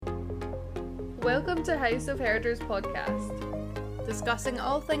Welcome to House of Herders podcast, discussing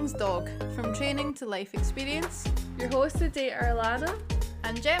all things dog, from training to life experience. Your hosts today are Alana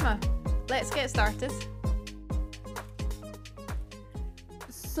and Gemma. Let's get started.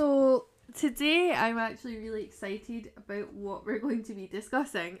 So today I'm actually really excited about what we're going to be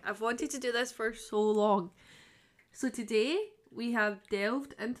discussing. I've wanted to do this for so long. So today we have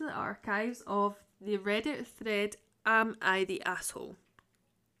delved into the archives of the Reddit thread, Am I the Asshole?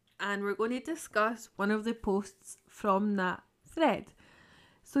 And we're going to discuss one of the posts from that thread.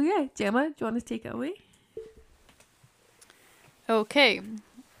 So yeah, Gemma, do you want to take it away? Okay.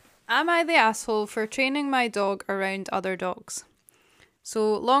 Am I the asshole for training my dog around other dogs?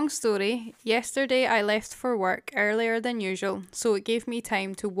 So, long story, yesterday I left for work earlier than usual, so it gave me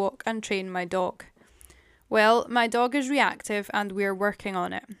time to walk and train my dog. Well, my dog is reactive and we're working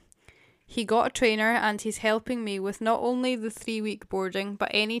on it. He got a trainer and he's helping me with not only the 3-week boarding,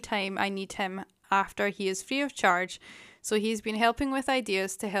 but any time I need him after he is free of charge, so he's been helping with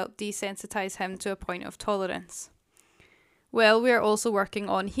ideas to help desensitize him to a point of tolerance. Well, we're also working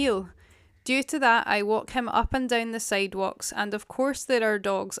on heel. Due to that, I walk him up and down the sidewalks, and of course there are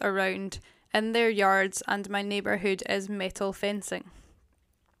dogs around in their yards and my neighbourhood is metal fencing.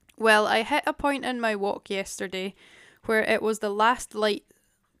 Well, I hit a point in my walk yesterday where it was the last light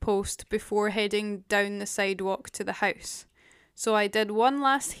post before heading down the sidewalk to the house. So I did one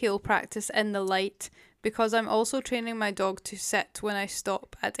last heel practice in the light because I'm also training my dog to sit when I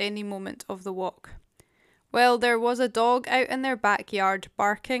stop at any moment of the walk. Well, there was a dog out in their backyard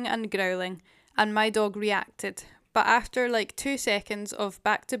barking and growling, and my dog reacted, but after like 2 seconds of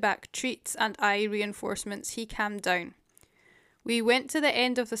back-to-back treats and eye reinforcements, he calmed down. We went to the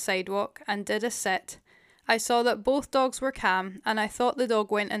end of the sidewalk and did a sit. I saw that both dogs were calm and I thought the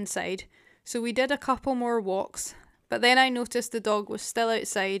dog went inside, so we did a couple more walks, but then I noticed the dog was still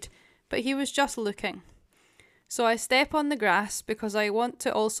outside, but he was just looking. So I step on the grass because I want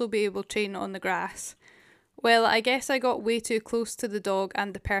to also be able to train on the grass. Well, I guess I got way too close to the dog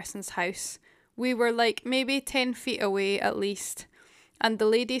and the person's house. We were like maybe 10 feet away at least, and the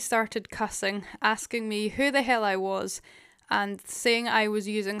lady started cussing, asking me who the hell I was, and saying I was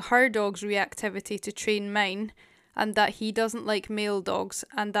using her dog's reactivity to train mine, and that he doesn't like male dogs,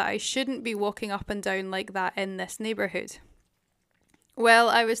 and that I shouldn't be walking up and down like that in this neighbourhood. Well,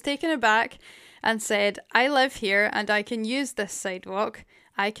 I was taken aback and said, I live here and I can use this sidewalk.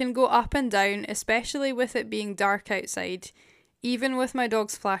 I can go up and down, especially with it being dark outside. Even with my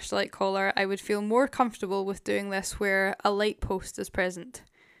dog's flashlight collar, I would feel more comfortable with doing this where a light post is present.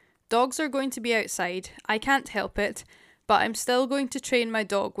 Dogs are going to be outside, I can't help it, but I'm still going to train my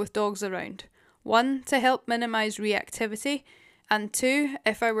dog with dogs around. 1, to help minimise reactivity, and 2,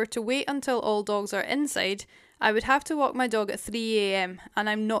 if I were to wait until all dogs are inside, I would have to walk my dog at 3 a.m, and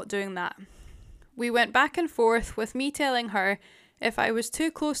I'm not doing that. We went back and forth with me telling her if I was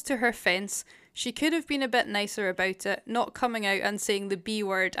too close to her fence, she could have been a bit nicer about it, not coming out and saying the B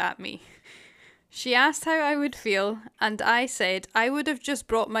word at me. She asked how I would feel, and I said I would have just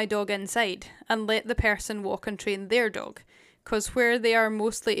brought my dog inside and let the person walk and train their dog, because where they are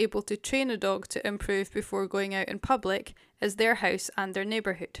mostly able to train a dog to improve before going out in public is their house and their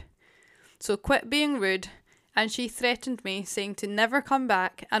neighbourhood. So quit being rude, and she threatened me, saying to never come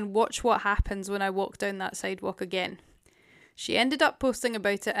back and watch what happens when I walk down that sidewalk again. She ended up posting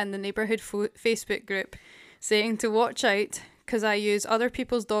about it in the neighbourhood Facebook group, saying to watch out, because I use other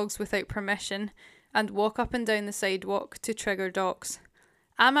people's dogs without permission and walk up and down the sidewalk to trigger dogs.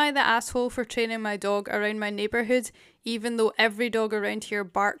 Am I the asshole for training my dog around my neighbourhood, even though every dog around here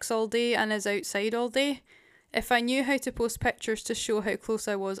barks all day and is outside all day? If I knew how to post pictures to show how close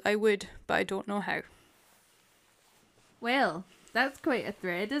I was, I would, but I don't know how. Well, that's quite a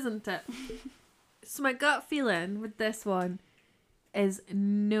thread, isn't it? So my gut feeling with this one is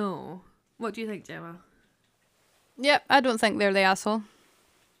no. What do you think, Gemma? Yep, I don't think they're the asshole.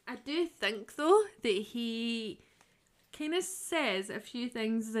 I do think, though, that he kind of says a few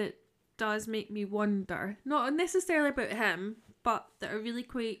things that does make me wonder. Not necessarily about him, but that are really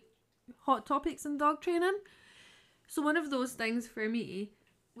quite hot topics in dog training. So one of those things for me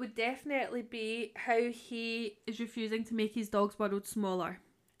would definitely be how he is refusing to make his dog's world smaller.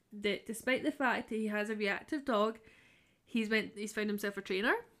 That despite the fact that he has a reactive dog, he's found himself a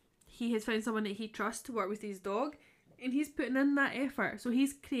trainer. He has found someone that he trusts to work with his dog, and he's putting in that effort. So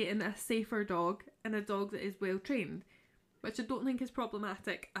he's creating a safer dog and a dog that is well trained, which I don't think is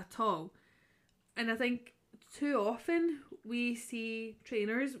problematic at all. And I think too often we see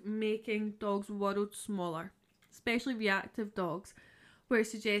trainers making dogs' world smaller, especially reactive dogs, where it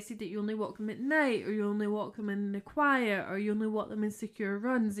suggested that you only walk them at night, or you only walk them in the quiet, or you only walk them in secure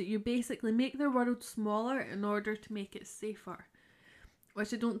runs, that you basically make their world smaller in order to make it safer.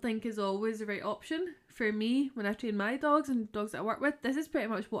 Which I don't think is always the right option. For me, when I train my dogs and dogs that I work with, this is pretty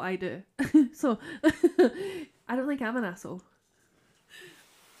much what I do. So, I don't think I'm an asshole.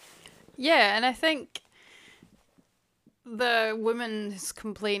 Yeah, and I think the woman's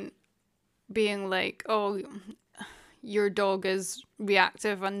complaint being like, oh, your dog is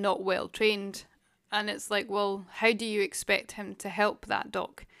reactive and not well trained. And it's like, well, how do you expect him to help that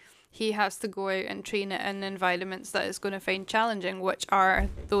dog? He has to go out and train it in environments that it's going to find challenging, which are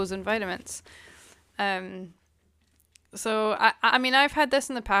those environments. So, I mean, I've had this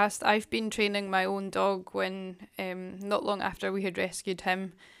in the past. I've been training my own dog when, not long after we had rescued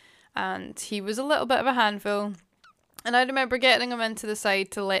him, and he was a little bit of a handful. And I remember getting him into the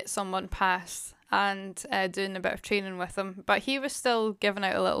side to let someone pass and doing a bit of training with him. But he was still giving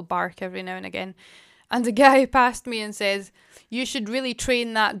out a little bark every now and again. And a guy passed me and says, "You should really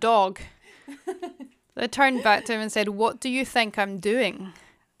train that dog." I turned back to him and said, "What do you think I'm doing?"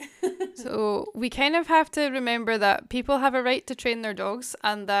 So we kind of have to remember that people have a right to train their dogs,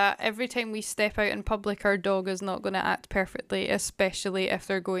 and that every time we step out in public, our dog is not going to act perfectly, especially if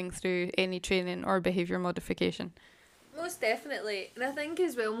they're going through any training or behaviour modification. Most definitely. And I think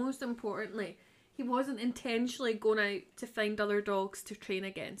as well, most importantly, he wasn't intentionally going out to find other dogs to train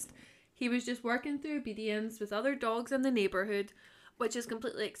against. He was just working through obedience with other dogs in the neighbourhood, which is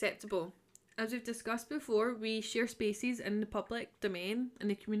completely acceptable. As we've discussed before, we share spaces in the public domain, in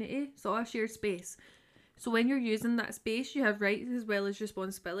the community, so a shared space. So when you're using that space, you have rights as well as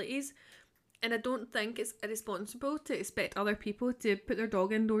responsibilities. And I don't think it's irresponsible to expect other people to put their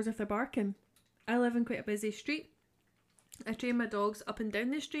dog indoors if they're barking. I live in quite a busy street. I train my dogs up and down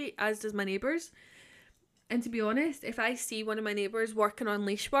the street, as does my neighbours. And to be honest, if I see one of my neighbours working on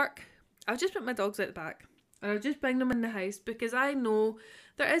leash work, I'll just put my dogs out the back. Or I'll just bring them in the house, because I know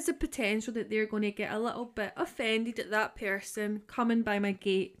there is a potential that they're going to get a little bit offended at that person coming by my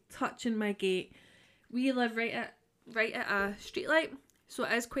gate, touching my gate. We live right at a street light, so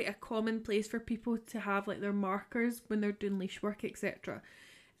it is quite a common place for people to have like their markers when they're doing leash work, etc.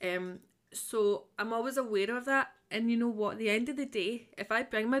 So I'm always aware of that. And you know what? At the end of the day, if I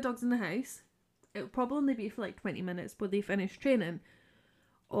bring my dogs in the house, it'll probably only be for like 20 minutes before they finish training.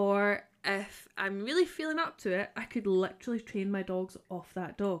 Or if I'm really feeling up to it, I could literally train my dogs off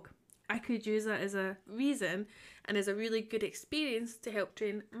that dog. I could use that as a reason and as a really good experience to help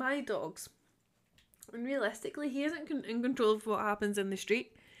train my dogs. And realistically, he isn't in control of what happens in the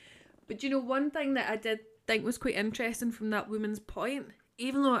street. But you know, one thing that I did think was quite interesting from that woman's point,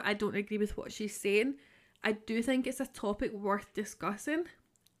 even though I don't agree with what she's saying, I do think it's a topic worth discussing,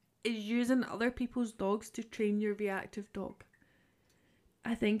 is using other people's dogs to train your reactive dog.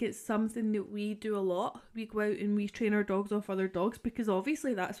 I think it's something that we do a lot. We go out and we train our dogs off other dogs because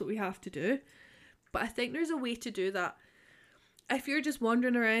obviously that's what we have to do. But I think there's a way to do that. If you're just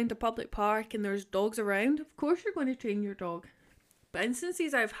wandering around a public park and there's dogs around, of course you're going to train your dog. But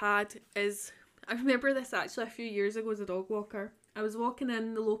instances I've had is, I remember this actually a few years ago as a dog walker. I was walking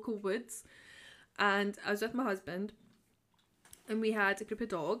in the local woods and I was with my husband and we had a group of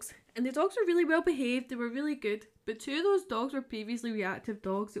dogs, and the dogs were really well behaved, they were really good, but two of those dogs were previously reactive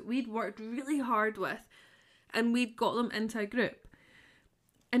dogs that we'd worked really hard with, and we'd got them into a group.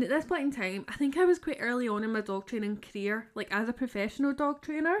 And at this point in time, I think I was quite early on in my dog training career, like as a professional dog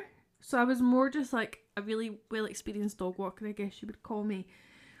trainer, so I was more just like a really well experienced dog walker, I guess you would call me.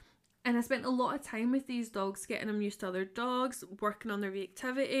 And I spent a lot of time with these dogs, getting them used to other dogs, working on their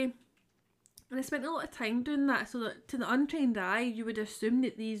reactivity. And I spent a lot of time doing that, so that to the untrained eye, you would assume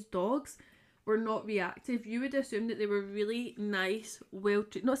that these dogs were not reactive. You would assume that they were really nice,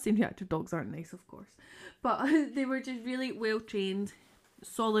 not saying reactive dogs aren't nice, of course, but they were just really well-trained,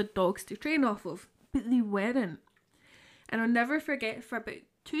 solid dogs to train off of. But they weren't. And I'll never forget, for about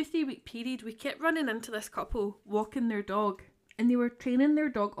 2-3 week period, we kept running into this couple walking their dog, and they were training their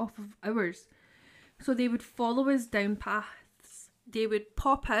dog off of ours. So they would follow us down paths. They would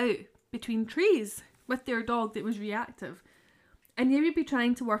pop out between trees with their dog that was reactive, and they would be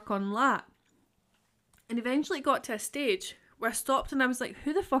trying to work on that. And eventually it got to a stage where I stopped and I was like,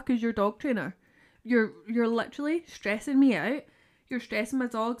 who the fuck is your dog trainer? You're literally stressing me out, you're stressing my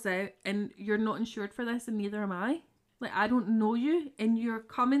dogs out, and you're not insured for this, and neither am I. Like, I don't know you, and you're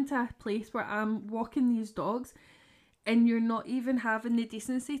coming to a place where I'm walking these dogs, and you're not even having the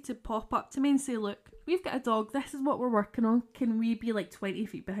decency to pop up to me and say, look, we've got a dog, this is what we're working on, can we be like 20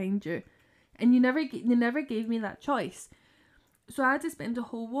 feet behind you? And you never gave me that choice. So I had to spend a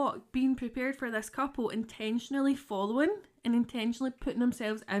whole walk being prepared for this couple, intentionally following and intentionally putting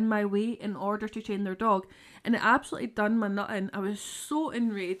themselves in my way in order to train their dog. And it absolutely done my nut in. I was so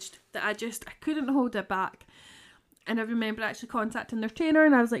enraged that I couldn't hold it back. And I remember actually contacting their trainer,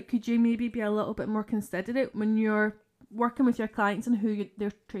 and I was like, could you maybe be a little bit more considerate when you're working with your clients and who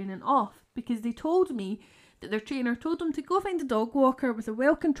they're training off? Because they told me that their trainer told them to go find a dog walker with a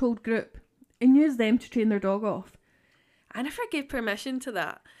well-controlled group and use them to train their dog off. I never gave permission to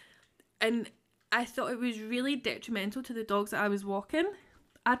that. And I thought it was really detrimental to the dogs that I was walking.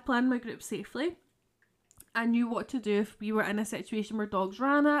 I'd planned my group safely. I knew what to do if we were in a situation where dogs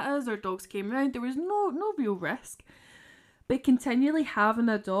ran at us or dogs came round. There was no real risk. But continually having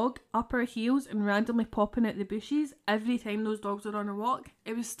a dog up our heels and randomly popping out the bushes every time those dogs were on a walk,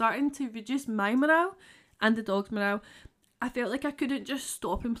 it was starting to reduce my morale and the dog's morale. I felt like I couldn't just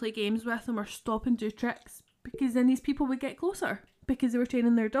stop and play games with them or stop and do tricks, because then these people would get closer because they were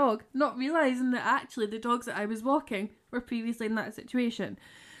training their dog, not realising that actually the dogs that I was walking were previously in that situation.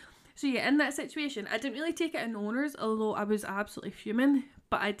 So yeah, in that situation, I didn't really take it in owners, although I was absolutely fuming,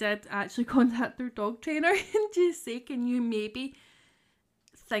 but I did actually contact their dog trainer and just say, can you maybe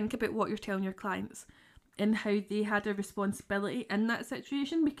think about what you're telling your clients and how they had a responsibility in that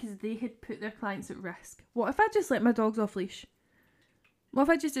situation, because they had put their clients at risk. What if I just let my dogs off leash? What if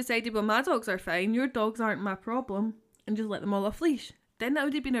I just decided, well, my dogs are fine, your dogs aren't my problem, and just let them all off leash? Then that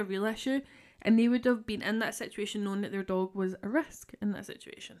would have been a real issue, and they would have been in that situation knowing that their dog was a risk in that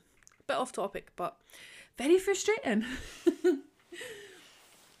situation. Bit off topic, but very frustrating.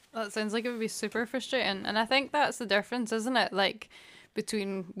 That sounds like it would be super frustrating. And I think that's the difference, isn't it? Like,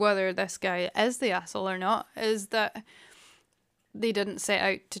 between whether this guy is the asshole or not, is that they didn't set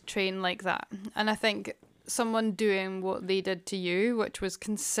out to train like that. And I think someone doing what they did to you, which was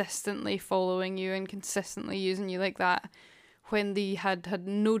consistently following you and consistently using you like that, when they had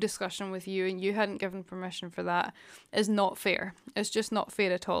no discussion with you and you hadn't given permission for that, is not fair. It's just not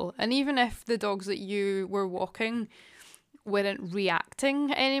fair at all. And even if the dogs that you were walking weren't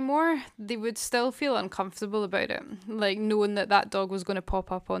reacting anymore, they would still feel uncomfortable about it, like knowing that that dog was going to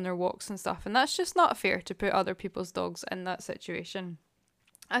pop up on their walks and stuff. And that's just not fair to put other people's dogs in that situation.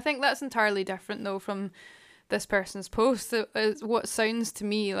 I think that's entirely different though from this person's post. It is what sounds to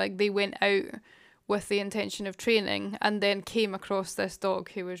me like they went out with the intention of training and then came across this dog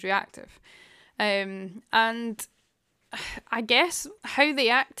who was reactive. And I guess how they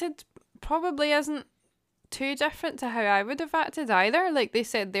acted probably isn't too different to how I would have acted either. Like they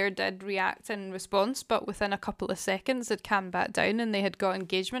said, they did react in response, but within a couple of seconds it calmed back down and they had got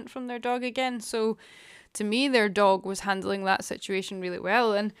engagement from their dog again. So to me, their dog was handling that situation really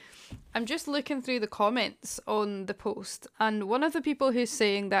well. And I'm just looking through the comments on the post, and one of the people who's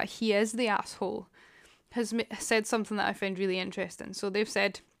saying that he is the asshole has said something that I find really interesting. So they've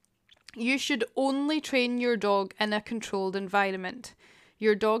said, you should only train your dog in a controlled environment.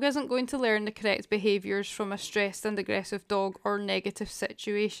 Your dog isn't going to learn the correct behaviours from a stressed and aggressive dog or negative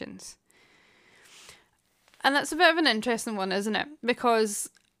situations. And that's a bit of an interesting one, isn't it? Because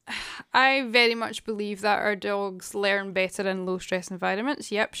I very much believe that our dogs learn better in low stress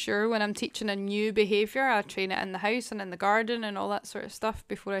environments. Yep, sure, when I'm teaching a new behaviour, I train it in the house and in the garden and all that sort of stuff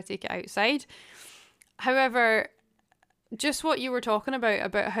before I take it outside. However, just what you were talking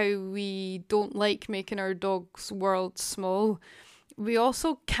about how we don't like making our dog's world small, we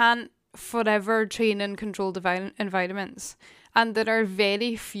also can't forever train in controlled environments. And there are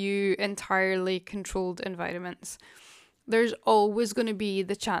very few entirely controlled environments. There's always going to be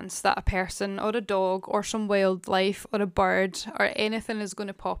the chance that a person or a dog or some wildlife or a bird or anything is going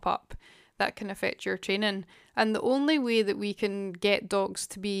to pop up that can affect your training. And the only way that we can get dogs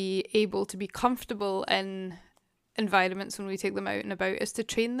to be able to be comfortable in environments when we take them out and about is to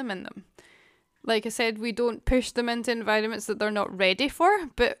train them in them. Like I said, we don't push them into environments that they're not ready for,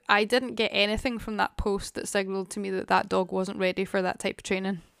 but I didn't get anything from that post that signalled to me that that dog wasn't ready for that type of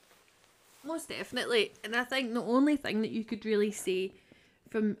training. Most definitely. And I think the only thing that you could really say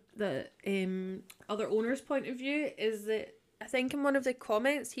from the other owner's point of view is that I think in one of the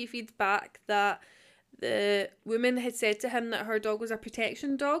comments he feeds back that the woman had said to him that her dog was a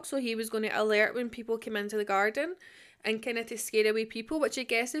protection dog, so he was going to alert when people came into the garden and kind of to scare away people, which I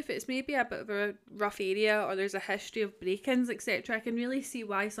guess if it's maybe a bit of a rough area or there's a history of break-ins, etc., I can really see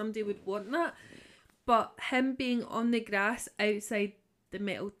why somebody would want that. But him being on the grass outside the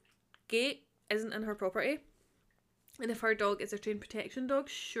metal gate isn't in her property. And if her dog is a trained protection dog,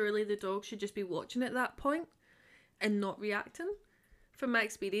 surely the dog should just be watching at that point and not reacting. From my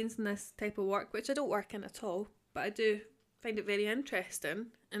experience in this type of work, which I don't work in at all, but I do find it very interesting,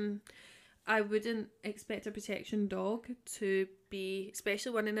 and I wouldn't expect a protection dog to be,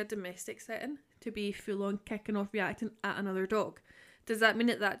 especially one in a domestic setting, to be full on kicking off reacting at another dog. Does that mean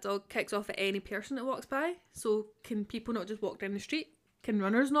that that dog kicks off at any person that walks by? So can people not just walk down the street? Can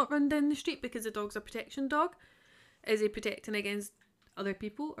runners not run down the street because the dog's a protection dog? Is he protecting against other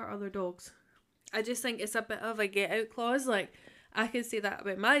people or other dogs? I just think it's a bit of a get out clause. Like, I can say that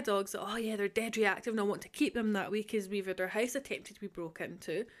about my dogs, that, oh yeah, they're dead reactive and I want to keep them that way because we've had our house attempted to be broken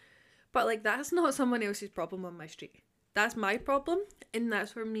into. But like, that's not someone else's problem on my street. That's my problem, and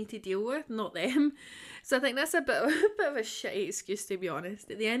that's for me to deal with, not them. So I think that's a bit of a shitty excuse, to be honest.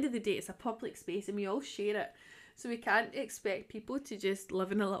 At the end of the day, it's a public space and we all share it. So we can't expect people to just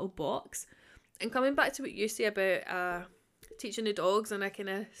live in a little box. And coming back to what you say about teaching the dogs in a kind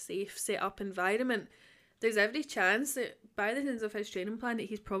of safe, set-up environment, there's every chance that by the sense of his training plan that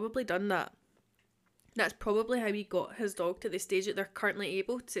he's probably done that. That's probably how he got his dog to the stage that they're currently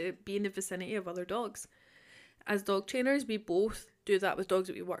able to be in the vicinity of other dogs. As dog trainers, we both do that with dogs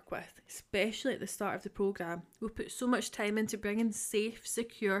that we work with, especially at the start of the programme. We put so much time into bringing safe,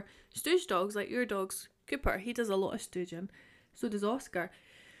 secure stooge dogs like your dog's Cooper. He does a lot of stooging, so does Oscar.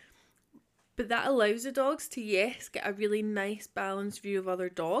 But that allows the dogs to, yes, get a really nice balanced view of other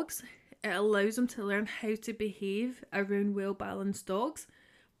dogs. It allows them to learn how to behave around well-balanced dogs.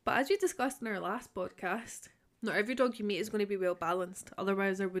 But as we discussed in our last podcast, not every dog you meet is going to be well-balanced.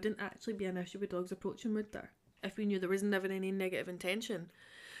 Otherwise, there wouldn't actually be an issue with dogs approaching, would there? If we knew there was never any negative intention.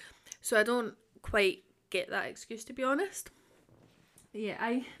 So I don't quite get that excuse, to be honest. But yeah,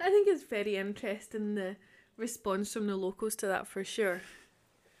 I think it's very interesting, the response from the locals to that, for sure.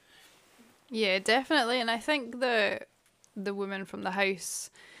 Yeah, definitely. And I think the woman from the house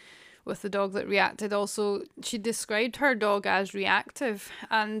with the dog that reacted also, she described her dog as reactive.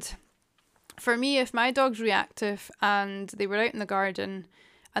 And for me, if my dog's reactive and they were out in the garden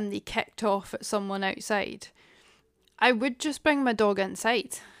and they kicked off at someone outside, I would just bring my dog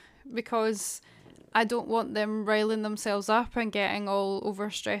inside because I don't want them riling themselves up and getting all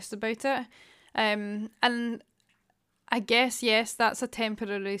overstressed about it. And I guess, yes, that's a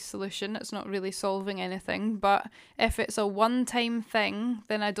temporary solution. It's not really solving anything. But if it's a one-time thing,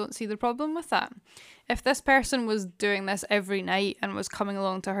 then I don't see the problem with that. If this person was doing this every night and was coming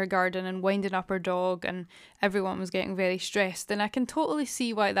along to her garden and winding up her dog and everyone was getting very stressed, then I can totally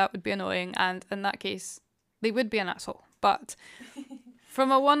see why that would be annoying. And in that case, they would be an asshole. But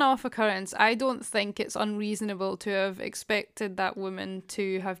from a one-off occurrence, I don't think it's unreasonable to have expected that woman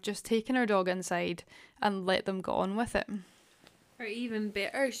to have just taken her dog inside and let them go on with it. Or even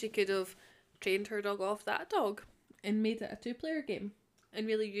better, she could have trained her dog off that dog and made it a two-player game and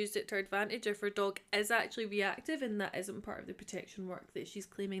really used it to her advantage if her dog is actually reactive and that isn't part of the protection work that she's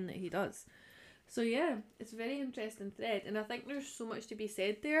claiming that he does. So yeah, it's a very interesting thread, and I think there's so much to be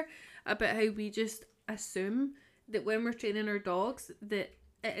said there about how we just assume that when we're training our dogs that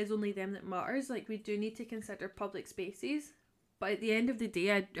it is only them that matters. Like, we do need to consider public spaces, but at the end of the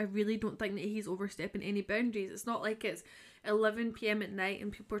day, I really don't think that he's overstepping any boundaries. It's not like it's 11 p.m. at night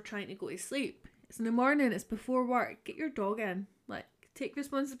and people are trying to go to sleep. It's in the morning, it's before work. Get your dog in. Like, take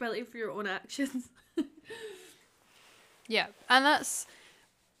responsibility for your own actions. Yeah, and that's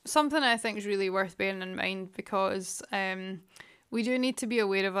something I think is really worth bearing in mind because we do need to be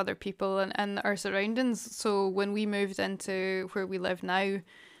aware of other people and our surroundings. So when we moved into where we live now,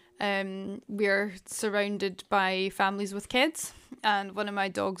 we're surrounded by families with kids, and one of my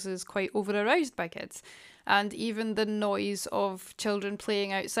dogs is quite over-aroused by kids. And even the noise of children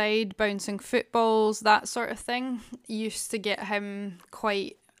playing outside, bouncing footballs, that sort of thing, used to get him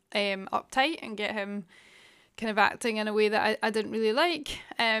quite uptight and get him kind of acting in a way that I didn't really like.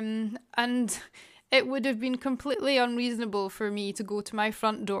 And it would have been completely unreasonable for me to go to my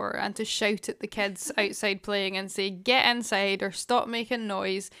front door and to shout at the kids outside playing and say, get inside or stop making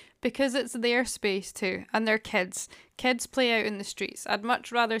noise, because it's their space too, and they're kids. Kids play out in the streets. I'd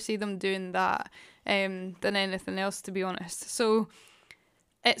much rather see them doing that than anything else, to be honest. So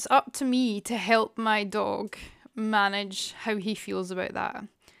it's up to me to help my dog manage how he feels about that.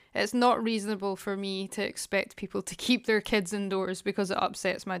 It's not reasonable for me to expect people to keep their kids indoors because it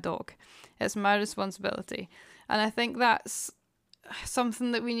upsets my dog. It's my responsibility. And I think that's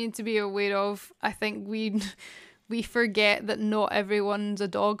something that we need to be aware of. I think we forget that not everyone's a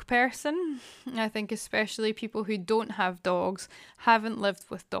dog person. I think especially people who don't have dogs, haven't lived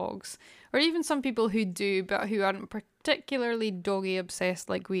with dogs, or even some people who do but who aren't particularly doggy obsessed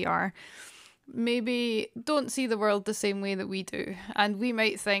like we are, maybe don't see the world the same way that we do. And we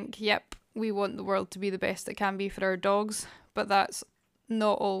might think, yep, we want the world to be the best it can be for our dogs, but that's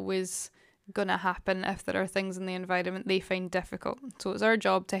not always gonna happen if there are things in the environment they find difficult. So it's our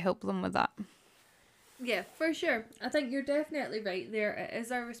job to help them with that. Yeah, for sure. I think you're definitely right there. It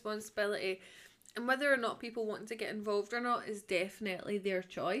is our responsibility And whether or not people want to get involved or not is definitely their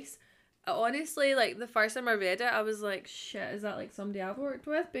choice. Honestly, like the first time I read it, I was like, shit, is that like somebody I've worked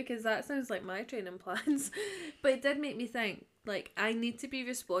with? Because that sounds like my training plans. But it did make me think, like, I need to be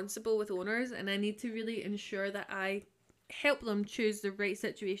responsible with owners and I need to really ensure that I help them choose the right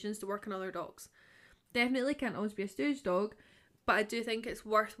situations to work on other dogs. Definitely can't always be a stooge dog, but I do think it's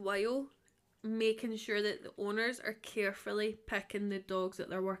worthwhile making sure that the owners are carefully picking the dogs that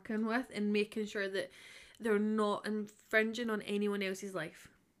they're working with and making sure that they're not infringing on anyone else's life.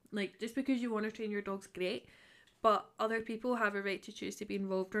 Like, just because you want to train your dog's great, but other people have a right to choose to be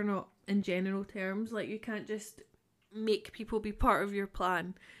involved or not in general terms. Like, you can't just make people be part of your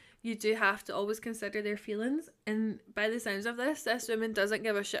plan. You do have to always consider their feelings. And by the sounds of this woman doesn't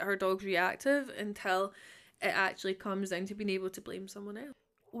give a shit her dog's reactive until it actually comes down to being able to blame someone else.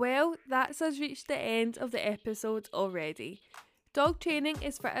 Well, that's us reached the end of the episode already. Dog training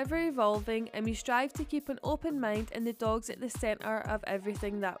is forever evolving and we strive to keep an open mind and the dogs at the centre of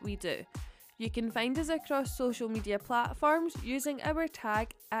everything that we do. You can find us across social media platforms using our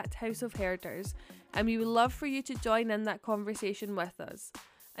tag @HouseOfHerders, and we would love for you to join in that conversation with us.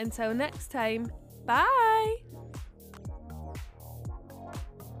 Until next time, bye!